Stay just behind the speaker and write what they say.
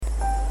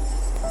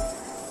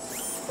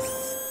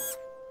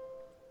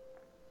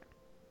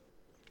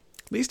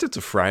At least it's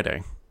a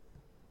Friday.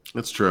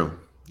 That's true.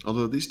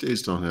 Although these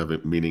days don't have a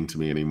meaning to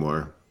me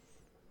anymore,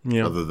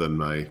 Yeah. other than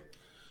my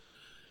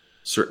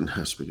certain,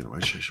 speaking of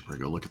which, I should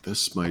probably go look at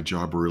this, my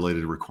job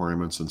related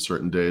requirements on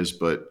certain days.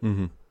 But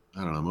Mm-hmm.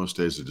 I don't know, most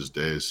days are just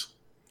days,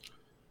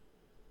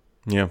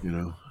 Yeah.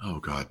 Oh,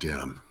 God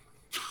damn.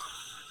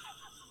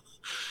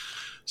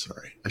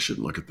 Sorry, I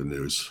shouldn't look at the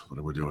news. What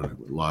are we doing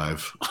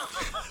live?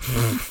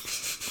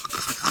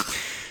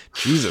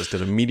 Jesus,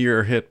 did a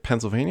meteor hit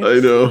Pennsylvania? I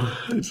know.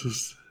 I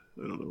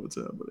don't know what's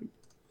happening.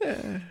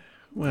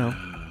 Well,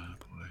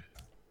 Boy.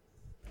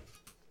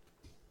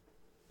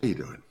 How you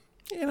doing?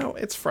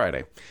 it's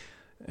Friday.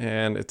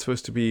 And it's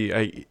supposed to be,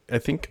 I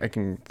think I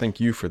can thank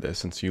you for this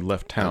since you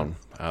left town.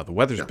 The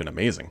weather's Yeah. been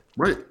amazing.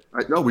 Right.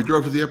 No, we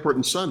drove to the airport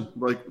in sun.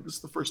 Like, this is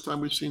the first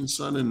time we've seen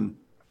sun in,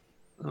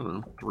 I don't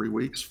know, 3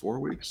 weeks, 4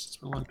 weeks. It's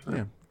been a long time.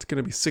 Yeah, it's going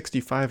to be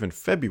 65 in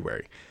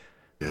February.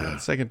 Yeah.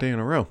 Second day in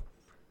a row.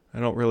 I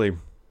don't really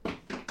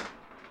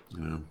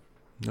Yeah.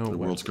 know The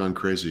world's gone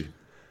crazy.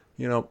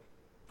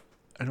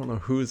 I don't know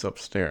who's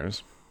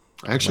upstairs.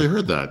 I actually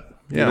heard that.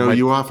 Yeah,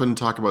 you often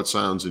talk about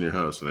sounds in your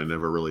house, and I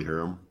never really hear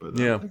them. But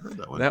Yeah, I heard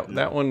that one.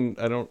 that one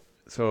I don't.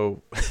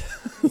 So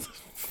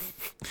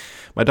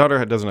my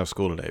daughter doesn't have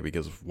school today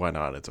because why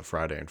not? It's a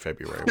Friday in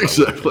February.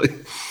 Exactly.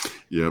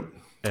 Yep.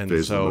 And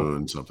Phase so of the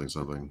moon,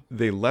 something.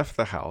 they left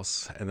the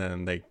house and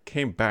then they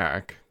came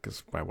back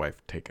because my wife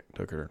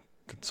took her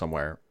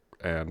somewhere,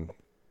 and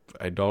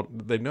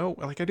they know,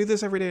 like, I do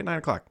this every day at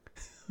 9:00,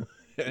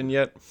 and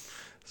yet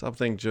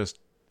something just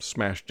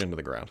smashed into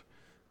the ground.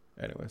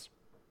 Anyways,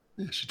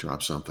 Yeah, she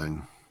dropped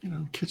something.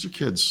 Kids are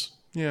kids.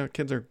 yeah,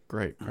 kids are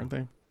great, aren't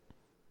they?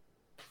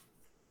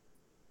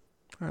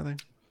 Are they?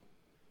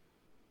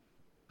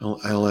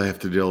 All I have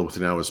to deal with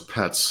now is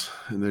pets,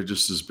 and they're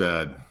just as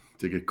bad.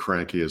 They get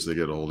cranky as they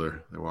get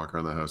older. They walk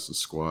around the house and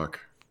squawk.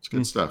 It's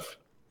good stuff.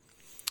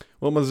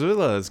 Well,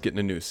 Mozilla is getting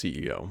a new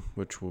CEO,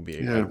 which will be.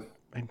 Yeah.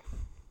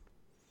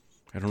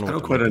 I don't know. I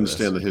don't quite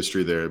understand the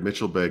history there.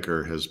 Mitchell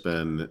Baker has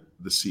been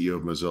the CEO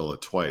of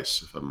Mozilla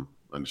twice, if I'm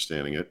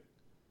understanding it.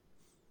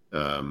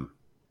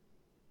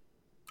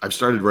 I've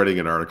started writing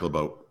an article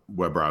about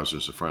web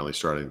browsers are finally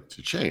starting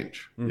to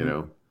change,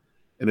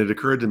 and it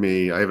occurred to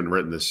me, I haven't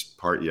written this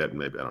part yet, and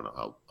maybe, I don't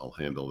know, I'll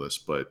handle this,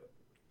 but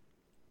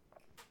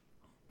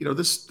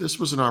this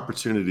was an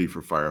opportunity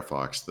for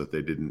Firefox that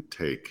they didn't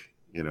take.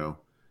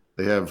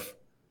 They have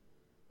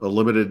a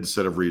limited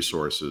set of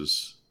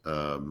resources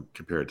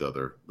compared to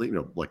other,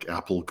 like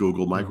Apple,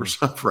 Google,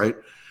 Microsoft, right?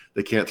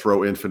 They can't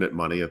throw infinite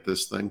money at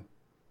this thing.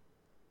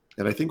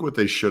 And I think what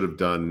they should have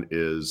done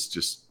is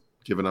just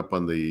given up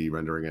on the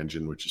rendering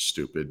engine, which is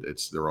stupid.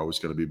 They're always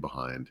going to be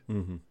behind,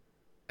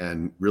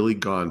 and really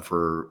gone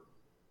for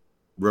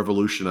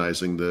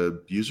revolutionizing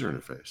the user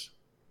interface.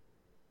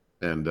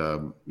 And,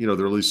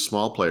 there are these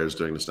small players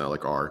doing this now,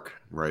 like Arc,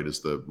 right,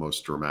 is the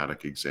most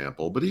dramatic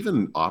example. But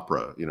even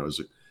Opera, it's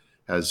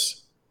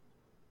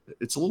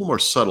a little more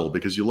subtle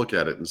because you look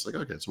at it and it's like,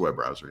 okay, it's a web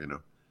browser,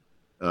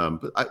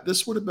 But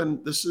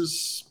this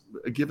is,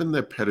 given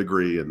their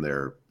pedigree and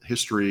their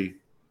history,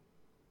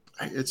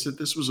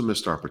 this was a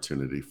missed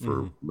opportunity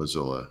for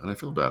Mozilla, and I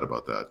feel bad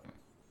about that.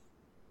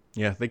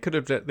 Yeah,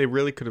 they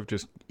really could have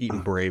just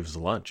eaten Brave's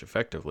lunch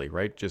effectively,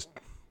 right? Just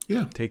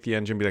take the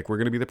engine, be like, we're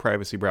going to be the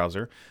privacy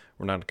browser.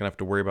 We're not going to have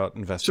to worry about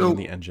investing in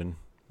the engine.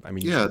 I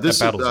mean, that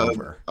battle's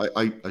over.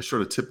 I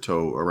sort of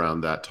tiptoe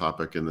around that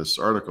topic in this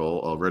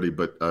article already,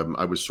 but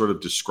I was sort of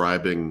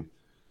describing.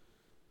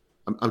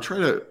 I'm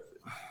trying to.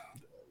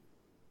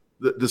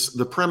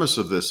 The premise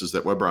of this is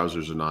that web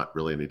browsers are not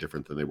really any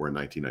different than they were in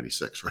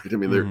 1996, right? I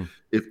mean,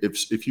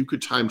 if you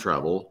could time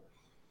travel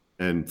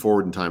and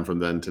forward in time from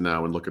then to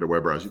now and look at a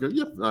web browser, you go,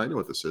 yep, I know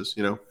what this is,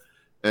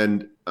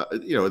 and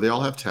they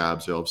all have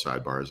tabs, they all have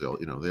sidebars,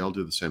 they all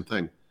do the same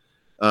thing.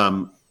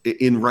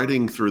 In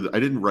writing through I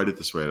didn't write it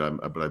this way,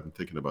 but I've been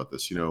thinking about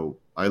this.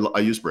 I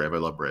use Brave. I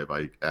love Brave.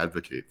 I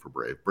advocate for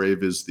Brave.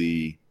 Brave is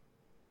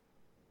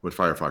what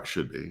Firefox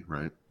should be,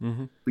 right?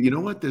 But you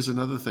know what? There's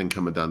another thing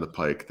coming down the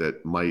pike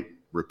that might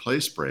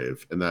replace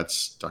Brave, and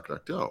that's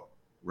DuckDuckGo,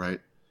 right?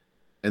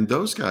 And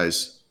those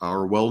guys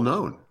are well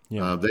known.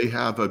 Yeah. They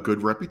have a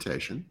good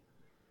reputation.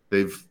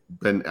 They've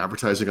been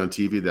advertising on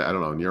TV that, I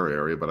don't know in your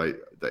area,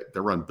 but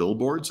they're on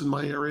billboards in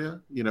my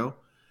area.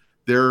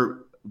 They're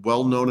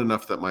well known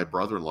enough that my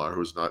brother-in-law,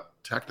 who's not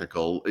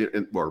technical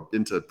or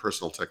into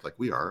personal tech like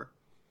we are,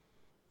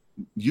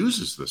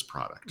 uses this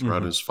product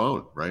on his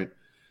phone, right?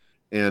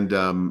 And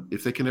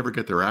if they can ever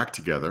get their act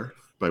together,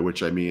 by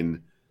which I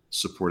mean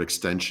support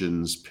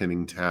extensions,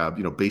 pinning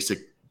tab,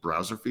 basic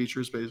browser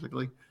features,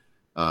 basically,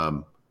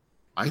 I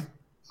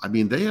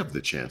mean, they have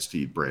the chance to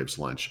eat Brave's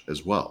lunch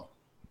as well.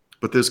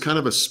 But there's kind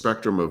of a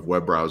spectrum of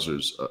web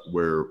browsers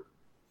where,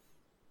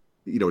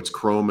 it's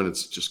Chrome and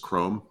it's just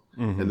Chrome.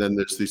 And then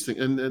there's these things,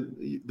 and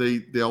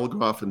they all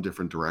go off in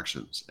different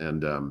directions.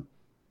 And I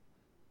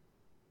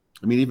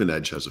mean, even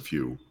Edge has a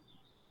few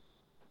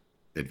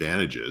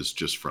advantages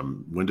just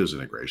from Windows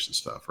integration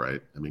stuff,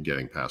 right? I mean,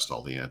 getting past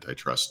all the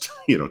antitrust,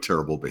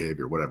 terrible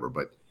behavior, whatever.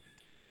 But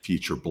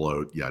feature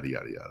bloat, yada,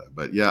 yada, yada.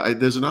 But yeah,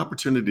 there's an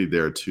opportunity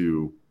there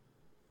to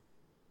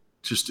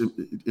just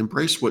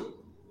embrace what,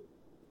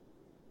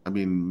 I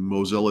mean,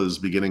 Mozilla's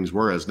beginnings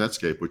were as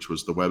Netscape, which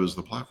was the web as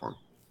the platform.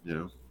 You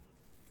know,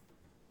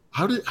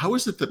 how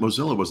is it that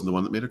Mozilla wasn't the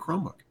one that made a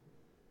Chromebook?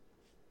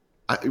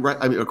 Right,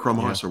 I mean, a Chrome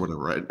OS or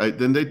whatever, right?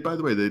 Then by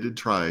the way, they did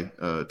try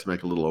to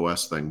make a little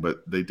OS thing,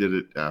 but they did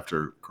it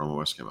after Chrome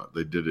OS came out.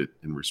 They did it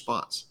in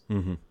response,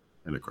 and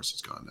of course,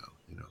 it's gone now.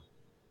 You know,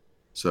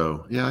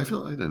 so yeah, I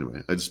feel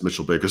anyway.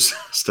 Mitchell Baker's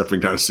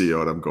stepping down as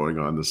CEO, and I'm going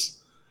on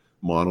this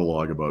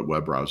monologue about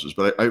web browsers,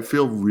 but I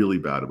feel really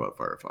bad about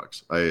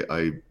Firefox.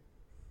 I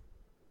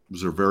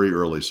was a very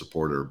early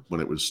supporter when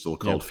it was still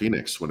called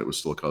Phoenix, when it was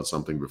still called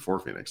something before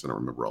Phoenix. I don't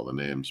remember all the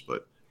names,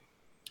 but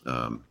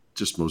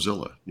just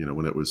Mozilla, you know,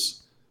 when it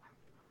was,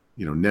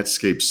 you know,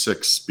 Netscape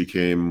 6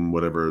 became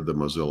whatever the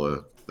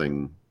Mozilla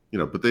thing, you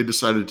know, but they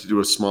decided to do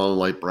a small and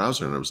light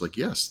browser. And I was like,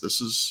 yes,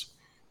 this is,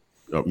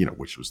 you know,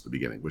 which was the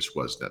beginning, which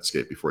was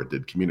Netscape before it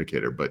did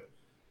Communicator. But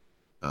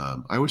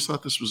I always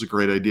thought this was a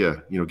great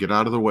idea. You know, get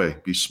out of the way,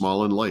 be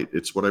small and light.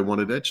 It's what I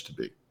wanted Edge to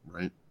be,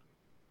 right?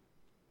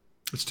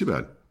 It's too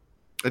bad.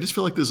 I just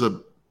feel like there's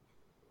an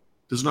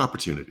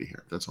opportunity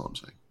here. That's all I'm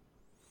saying.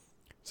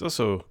 It's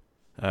also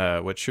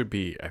what should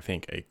be, I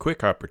think, a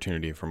quick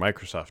opportunity for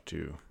Microsoft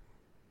to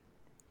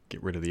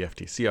get rid of the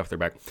FTC off their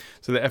back.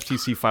 So the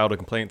FTC filed a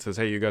complaint, says,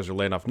 hey, you guys are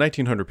laying off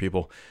 1,900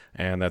 people,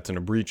 and that's in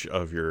a breach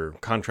of your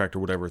contract or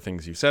whatever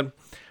things you said.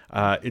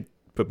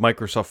 But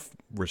Microsoft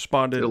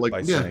responded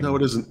by saying... no,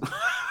 it isn't.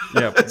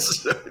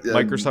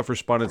 Microsoft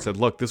responded and said,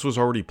 look, this was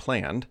already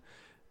planned,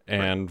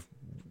 and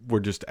we're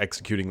just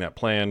executing that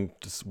plan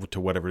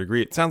to whatever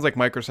degree. It sounds like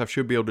Microsoft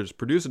should be able to just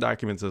produce a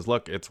document that says,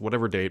 look, it's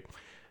whatever date,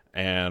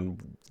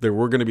 and there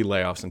were going to be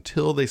layoffs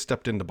until they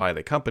stepped in to buy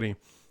the company.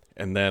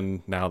 And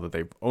then now that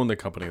they've owned the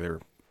company, they're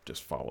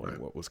just following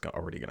what was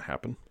already going to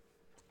happen.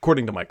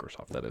 According to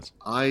Microsoft, that is.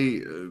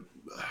 I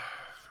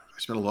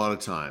spent a lot of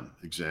time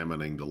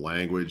examining the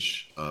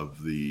language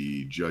of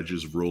the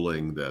judge's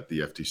ruling that the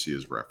FTC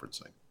is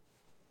referencing.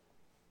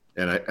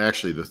 And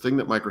the thing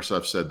that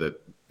Microsoft said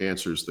that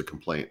answers the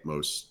complaint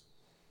most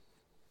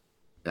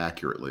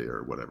accurately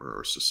or whatever,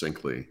 or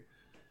succinctly,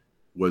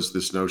 was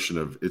this notion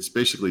of it's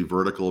basically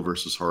vertical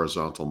versus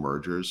horizontal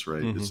mergers,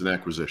 right? Mm-hmm. It's an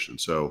acquisition.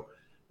 So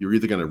you're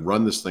either going to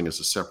run this thing as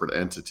a separate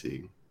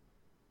entity,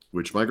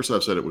 which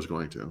Microsoft said it was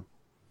going to,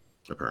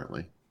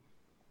 apparently.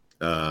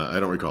 I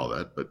don't recall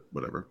that, but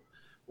whatever.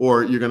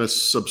 Or you're going to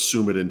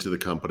subsume it into the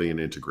company and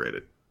integrate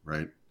it,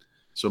 right?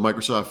 So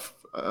Microsoft,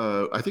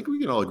 I think we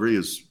can all agree,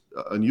 is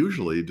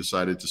unusually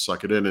decided to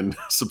suck it in and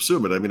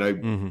subsume it. I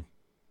mean,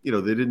 you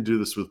know, they didn't do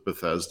this with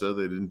Bethesda.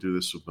 They didn't do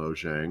this with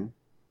Mojang.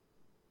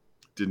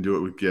 Didn't do it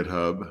with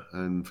GitHub.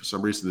 And for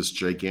some reason, this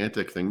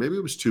gigantic thing, maybe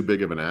it was too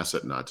big of an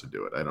asset not to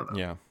do it. I don't know.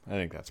 Yeah, I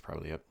think that's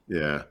probably it.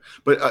 Yeah.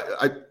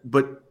 But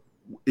but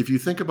if you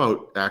think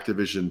about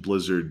Activision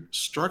Blizzard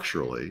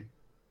structurally,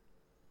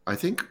 I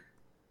think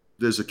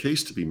there's a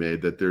case to be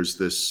made that there's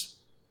this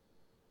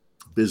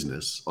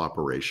business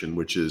operation,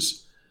 which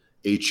is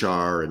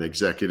HR and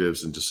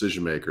executives and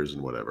decision makers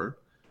and whatever.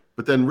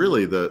 But then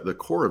really the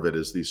core of it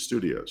is these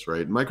studios,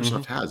 right? And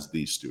Microsoft has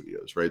these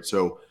studios, right?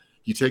 So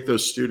you take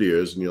those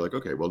studios and you're like,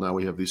 okay, well, now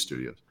we have these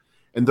studios.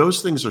 And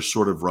those things are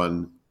sort of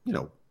run, you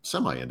know,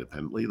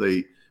 semi-independently.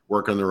 They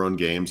work on their own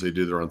games. They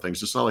do their own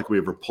things. It's not like we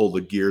ever pull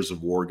the Gears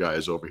of War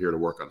guys over here to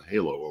work on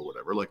Halo or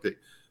whatever. Like they,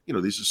 you know,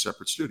 these are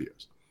separate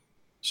studios.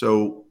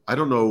 So I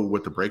don't know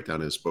what the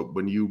breakdown is, but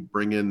when you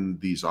bring in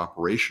these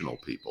operational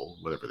people,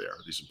 whatever they are,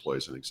 these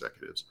employees and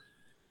executives,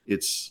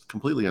 it's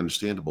completely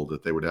understandable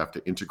that they would have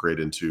to integrate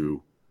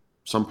into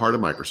some part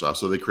of Microsoft.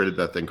 So they created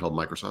that thing called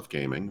Microsoft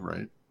Gaming,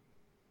 right?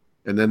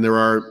 And then there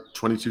are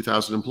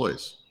 22,000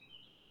 employees.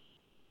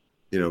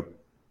 You know,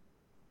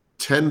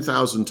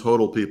 10,000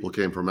 total people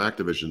came from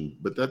Activision,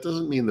 but that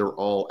doesn't mean they're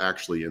all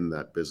actually in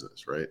that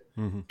business, right?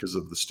 Because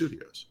of the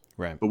studios.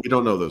 Right. But we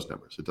don't know those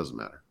numbers. It doesn't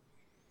matter.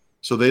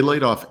 So they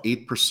laid off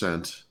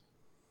 8%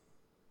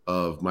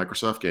 of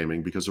Microsoft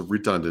Gaming because of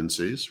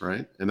redundancies,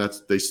 right? And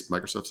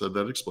Microsoft said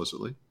that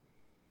explicitly.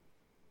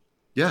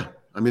 Yeah.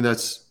 I mean,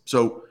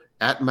 so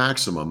at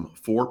maximum,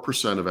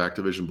 4% of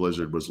Activision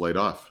Blizzard was laid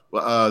off.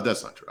 Well,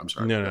 that's not true. I'm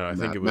sorry. No, I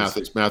think it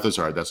was. Math is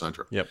hard. That's not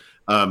true. Yep.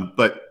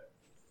 But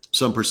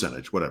some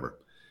percentage, whatever.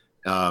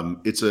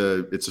 It's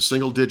a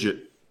single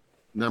digit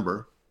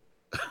number.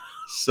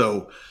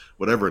 So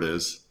whatever it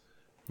is.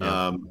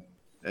 Yeah.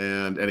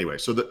 And anyway,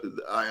 so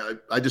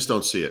I just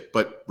don't see it.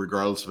 But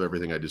regardless of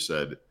everything I just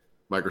said,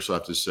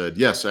 Microsoft has said,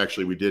 yes,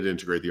 actually, we did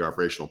integrate the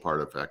operational part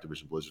of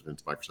Activision Blizzard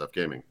into Microsoft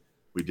Gaming.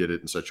 We did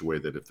it in such a way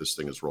that if this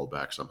thing is rolled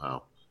back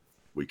somehow,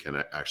 we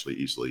can actually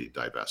easily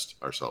divest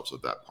ourselves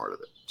of that part of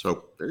it.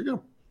 So there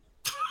you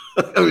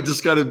go. We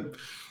just got to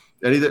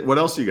what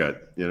else you got?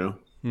 You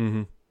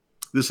know,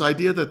 this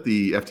idea that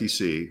the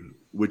FTC,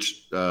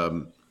 which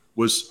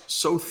was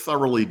so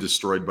thoroughly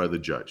destroyed by the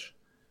judge,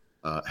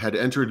 had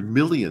entered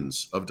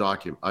millions of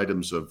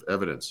items of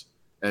evidence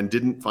and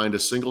didn't find a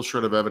single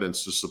shred of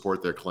evidence to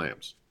support their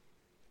claims,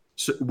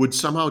 so would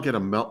somehow get a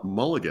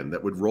mulligan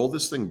that would roll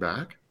this thing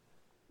back.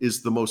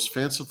 is the most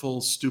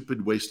fanciful,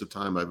 stupid waste of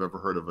time I've ever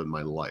heard of in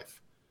my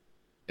life.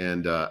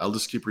 And I'll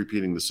just keep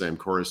repeating the same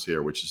chorus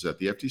here, which is that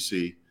the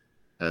FTC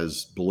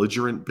has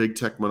belligerent big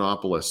tech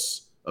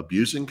monopolists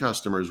abusing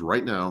customers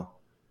right now.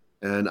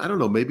 And I don't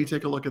know, maybe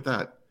take a look at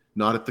that.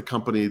 Not at the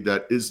company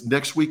that is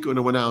next week going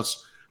to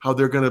announce how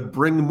they're going to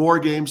bring more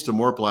games to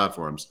more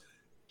platforms.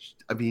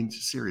 I mean,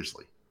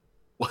 seriously.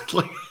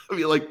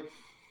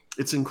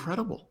 It's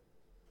incredible.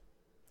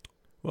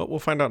 Well, we'll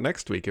find out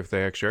next week if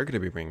they actually are going to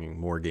be bringing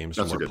more games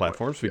to That's a more good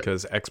platforms point.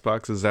 because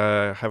Xbox is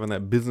having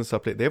that business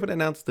update. They haven't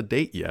announced the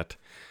date yet.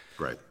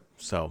 Right.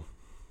 So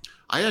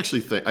I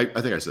actually think, I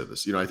think I said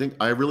this,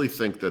 I really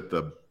think that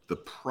the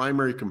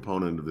primary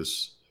component of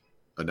this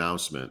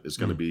announcement is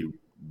going to be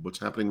what's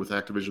happening with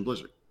Activision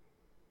Blizzard.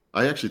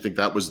 I actually think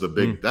that was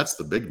that's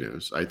the big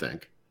news, I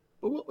think.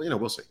 But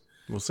we'll see.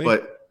 We'll see.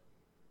 But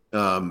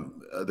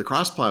the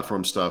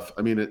cross-platform stuff,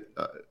 I mean,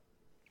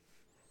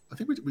 I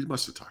think we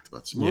must have talked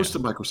about this. Most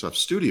of Microsoft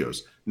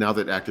Studios, now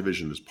that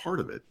Activision is part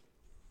of it,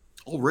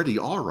 already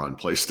are on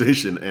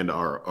PlayStation and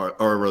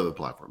are other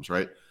platforms,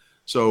 right?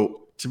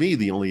 So to me,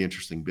 the only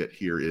interesting bit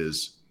here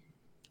is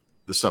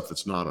the stuff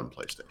that's not on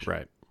PlayStation.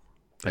 Right.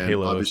 The And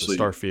Halo, the obviously,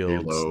 Starfield,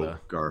 Halo,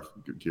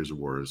 Gears of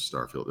War,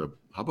 Starfield.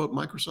 How about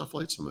Microsoft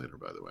Flight Simulator,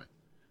 by the way?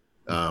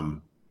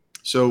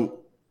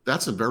 So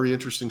that's a very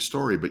interesting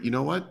story. But you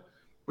know what?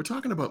 We're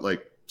talking about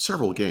like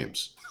several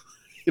games.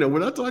 We're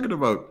not talking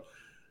about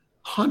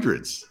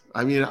hundreds.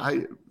 I mean,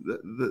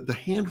 the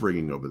hand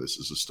wringing over this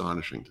is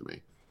astonishing to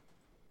me.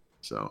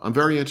 So I'm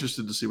very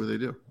interested to see what they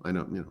do. I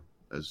know,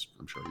 as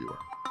I'm sure you are.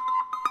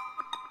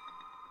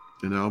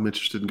 And now I'm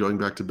interested in going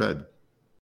back to bed.